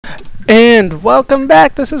And welcome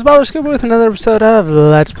back, this is Scuba with another episode of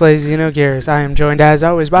Let's Play Xenogears. I am joined as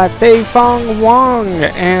always by Fei Fong Wong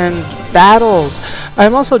and Battles. I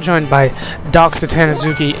am also joined by Doc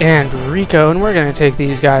Satanazuki and Rico, and we're going to take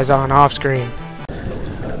these guys on off screen.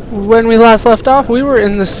 When we last left off, we were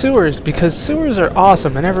in the sewers, because sewers are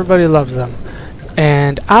awesome and everybody loves them.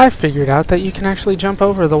 And I figured out that you can actually jump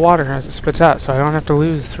over the water as it spits out, so I don't have to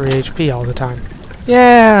lose 3 HP all the time.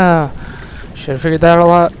 Yeah! Should have figured that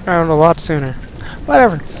out a lot sooner.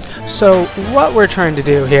 Whatever. So, what we're trying to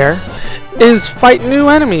do here is fight new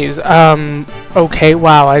enemies. Okay,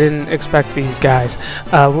 wow, I didn't expect these guys.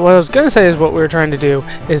 What I was going to say is what we're trying to do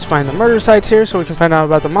is find the murder sites here so we can find out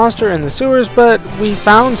about the monster in the sewers, but we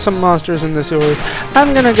found some monsters in the sewers.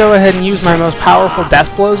 I'm going to go ahead and use my most powerful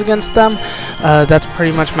death blows against them. That's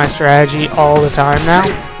pretty much my strategy all the time now.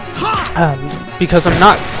 Because I'm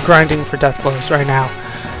not grinding for death blows right now.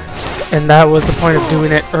 And that was the point of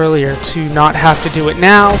doing it earlier, to not have to do it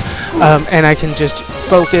now, and I can just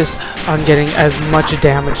focus on getting as much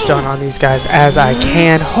damage done on these guys as I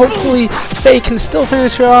can. Hopefully, Faye can still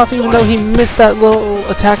finish her off, even though he missed that little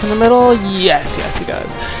attack in the middle. Yes, he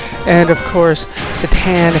does. And of course,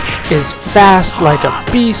 Satan is fast like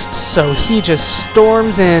a beast, so he just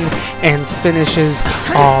storms in and finishes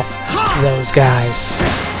off those guys.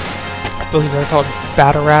 I believe they're called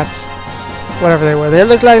battle rats. Whatever they were. They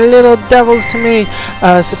looked like little devils to me.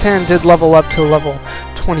 Satan did level up to level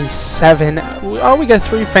 27. We got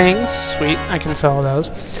 3 fangs. Sweet. I can sell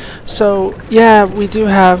those. So, yeah, we do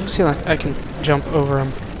have... See, like, I can jump over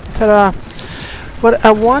them. Ta-da! What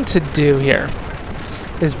I want to do here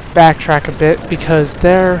is backtrack a bit, because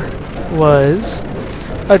there was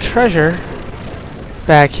a treasure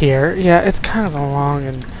back here. Yeah, it's kind of a long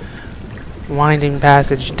and winding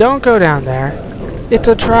passage. Don't go down there. It's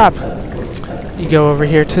a trap. You go over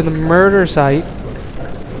here to the murder site.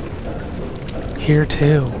 Here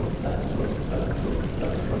too.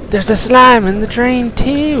 There's a slime in the drain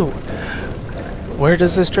too. Where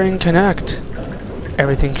does this drain connect?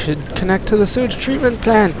 Everything should connect to the sewage treatment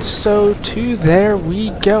plant. So to there we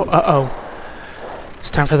go. Uh-oh. It's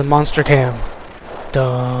time for the monster cam.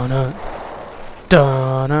 Donna.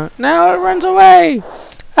 Donna. Now it runs away.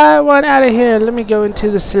 I want out of here. Let me go into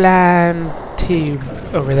the slime tube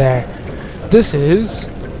over there. This is...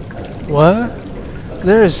 What?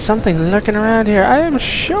 There is something lurking around here. I am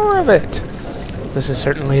sure of it. This is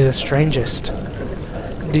certainly the strangest.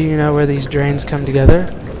 Do you know where these drains come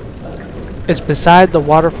together? It's beside the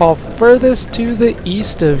waterfall furthest to the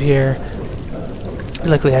east of here.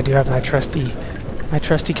 Luckily, I do have my trusty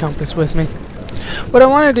compass with me. What I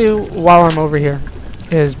want to do while I'm over here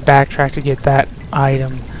is backtrack to get that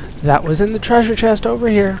item that was in the treasure chest over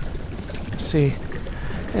here. Let's see.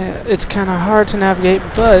 It's kind of hard to navigate,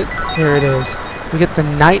 but here it is. We get the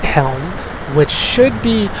Night Helm, which should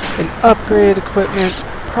be an upgrade equipment,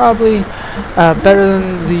 probably better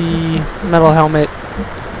than the metal helmet.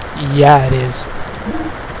 Yeah, it is.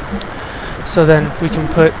 So then we can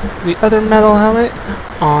put the other metal helmet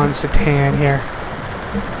on Satan here.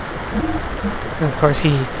 And of course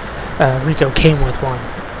Rico came with one.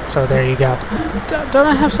 So there you go. Don't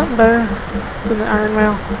I have something better than the Iron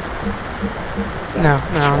Mail? No,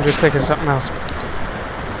 I'm just thinking of something else.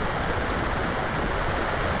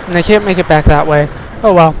 And I can't make it back that way.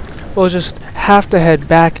 Oh well. We'll just have to head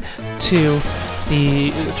back to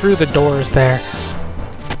through the doors there.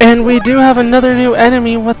 And we do have another new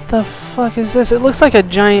enemy. What the fuck is this? It looks like a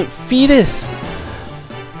giant fetus.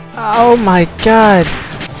 Oh my god.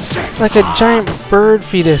 Like a giant bird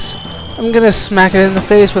fetus. I'm gonna smack it in the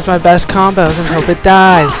face with my best combos and hope it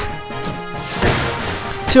dies.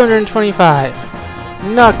 225.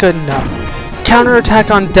 Not good enough. Counterattack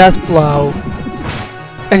on Death Blow.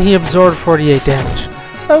 And he absorbed 48 damage.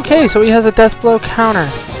 Okay, so he has a Death Blow counter.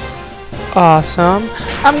 Awesome.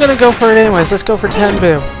 I'm gonna go for it anyways. Let's go for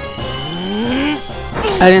Tenbu.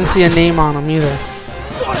 I didn't see a name on him either.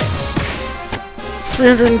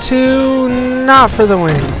 302. Not for the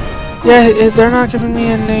win. Yeah, they're not giving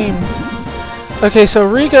me a name. Okay, so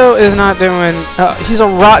Rico is not doing... he's a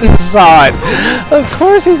rotten sod. Of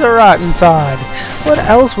course he's a rotten sod. What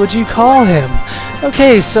else would you call him?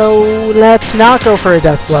 Okay, so let's not go for a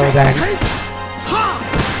death blow then.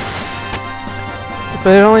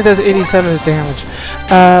 But it only does 87 damage.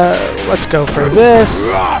 Let's go for this.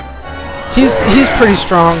 He's pretty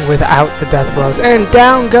strong without the death blows. And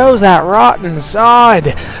down goes that rotten sod.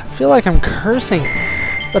 I feel like I'm cursing,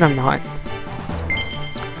 but I'm not.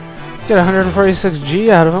 Get 146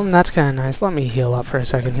 G out of him. That's kind of nice. Let me heal up for a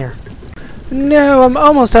second here. No, I'm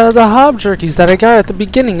almost out of the hob jerkies that I got at the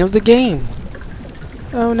beginning of the game.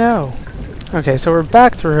 Oh no. Okay, so we're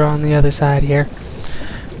back through on the other side here.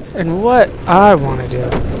 And what I want to do,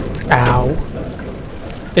 ow,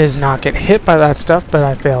 is not get hit by that stuff, but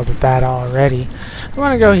I failed at that already. I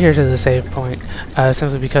want to go here to the save point,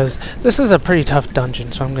 simply because this is a pretty tough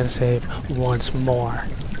dungeon, so I'm going to save once more.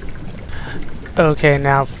 Okay,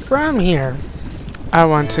 now from here, I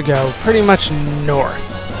want to go pretty much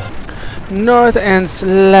north. North and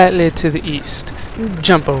slightly to the east.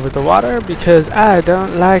 Jump over the water because I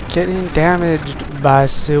don't like getting damaged by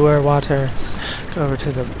sewer water. Go over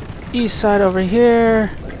to the east side over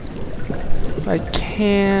here. If I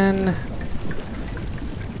can.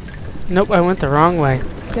 Nope, I went the wrong way.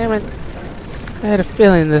 Damn it. I had a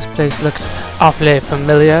feeling this place looked awfully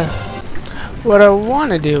familiar. What I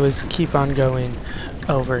want to do is keep on going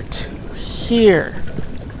over to here.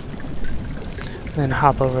 Then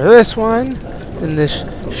hop over this one. And this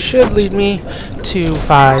should lead me to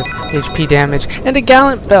 5 HP damage and a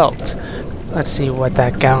gallant belt. Let's see what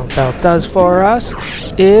that gallant belt does for us.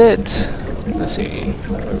 Let's see,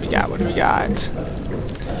 what do we got?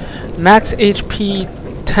 Max HP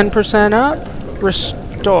 10% up,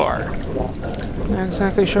 restore. Not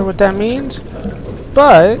exactly sure what that means,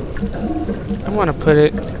 but I want to put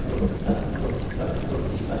it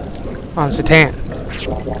on Satan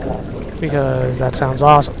because that sounds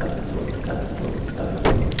awesome.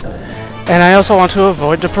 And I also want to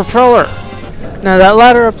avoid the propeller. Now that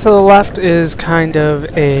ladder up to the left is kind of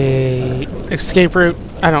a escape route.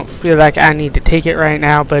 I don't feel like I need to take it right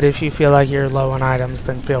now, but if you feel like you're low on items,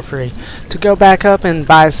 then feel free to go back up and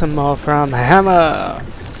buy some more from Hammer.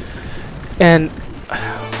 And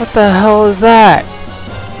what the hell is that?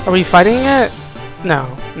 Are we fighting it?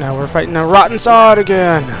 No, we're fighting a rotten sword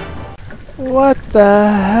again. What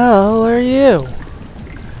the hell are you?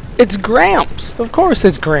 It's Gramps! Of course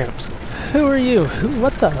it's Gramps. Who are you?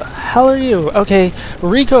 What the hell are you? Okay,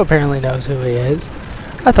 Rico apparently knows who he is.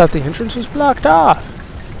 I thought the entrance was blocked off.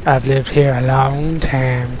 I've lived here a long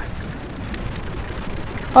time.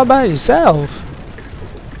 All by yourself?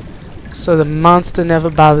 So the monster never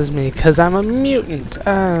bothers me, 'cause I'm a mutant.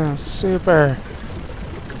 Oh, super.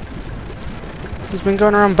 He's been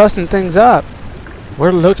going around busting things up.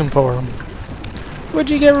 We're looking for him. Would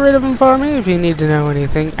you get rid of him for me? If you need to know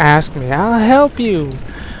anything, ask me. I'll help you.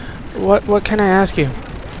 What can I ask you?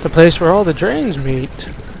 The place where all the drains meet.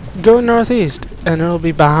 Go northeast, and it'll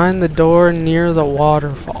be behind the door near the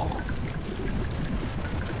waterfall.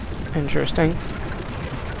 Interesting.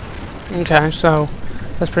 Okay, so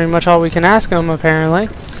that's pretty much all we can ask him, apparently.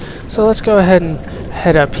 So let's go ahead and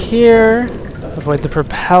head up here, avoid the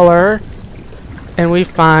propeller, and we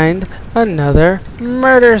find another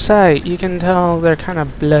murder site. You can tell they're kind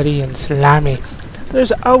of bloody and slimy.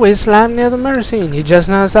 There's always slime near the murder scene. You just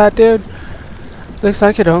noticed that, dude? Looks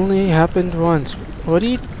like it only happened once. What are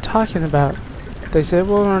you talking about? They said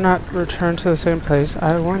we'll not return to the same place.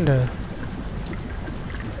 I wonder.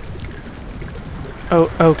 Oh,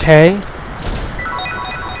 okay.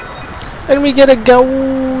 And we get a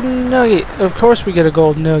gold nugget. Of course we get a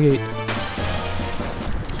gold nugget.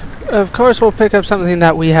 Of course we'll pick up something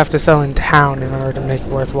that we have to sell in town in order to make it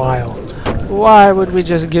worthwhile. Why would we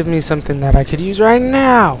just give me something that I could use right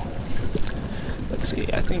now? Let's see,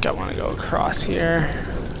 I think I want to go across here.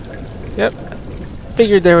 Yep.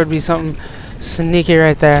 Figured there would be something sneaky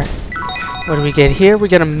right there. What do we get here? We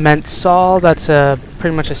get a Menthol. That's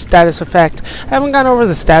pretty much a status effect. I haven't gone over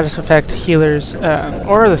the status effect healers,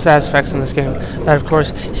 or the status effects in this game. That, of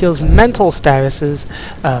course, heals mental statuses.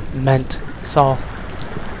 Menthol.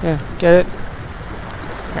 Yeah, get it?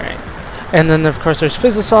 Alright. And then, of course, there's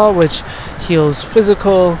Physisol, which heals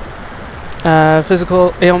physical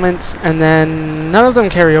ailments, and then none of them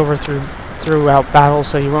carry over throughout battle,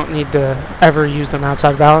 so you won't need to ever use them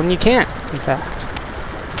outside of battle, and you can't, in fact.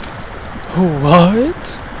 What?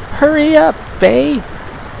 Hurry up, Faye!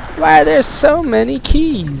 Why are there so many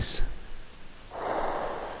keys?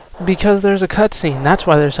 Because there's a cutscene, that's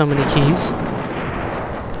why there's so many keys.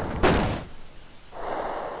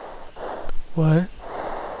 What?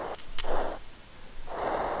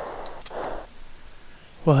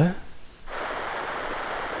 What?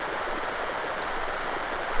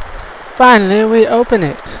 Finally, we open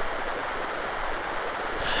it.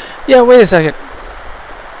 Yeah, wait a second.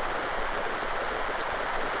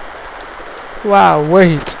 Wow,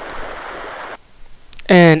 wait.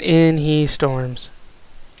 And in he storms.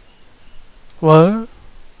 What?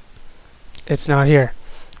 It's not here.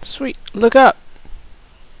 Sweet, look up.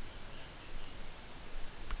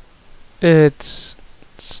 It's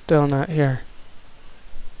still not here.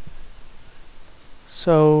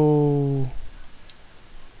 So,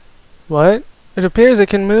 what? It appears it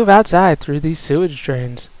can move outside through these sewage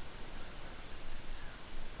drains.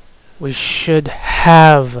 We should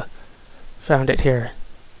have found it here.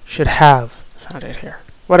 Should have found it here.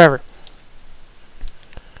 Whatever.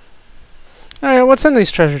 Alright, what's in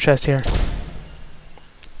these treasure chests here?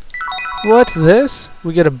 What's this?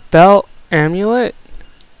 We get a belt amulet.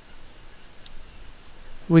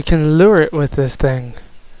 We can lure it with this thing.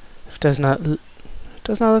 It does not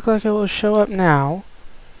look like it will show up now.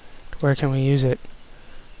 Where can we use it?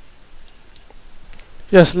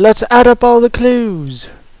 Yes, let's add up all the clues.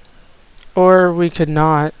 Or we could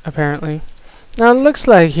not, apparently. Now it looks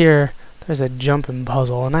like here there's a jumping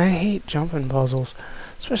puzzle, and I hate jumping puzzles,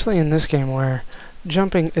 especially in this game where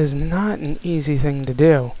jumping is not an easy thing to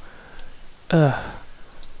do. Ugh.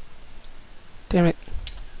 Damn it.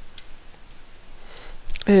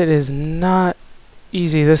 It is not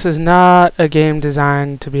easy. This is not a game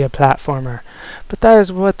designed to be a platformer. But that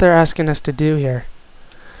is what they're asking us to do here.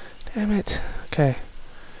 Damn it. Okay.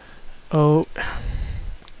 Oh.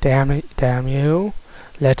 Damn it. Damn you.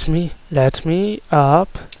 Let me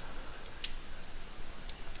up.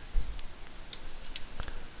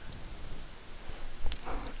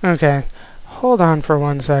 Okay. Hold on for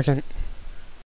 1 second.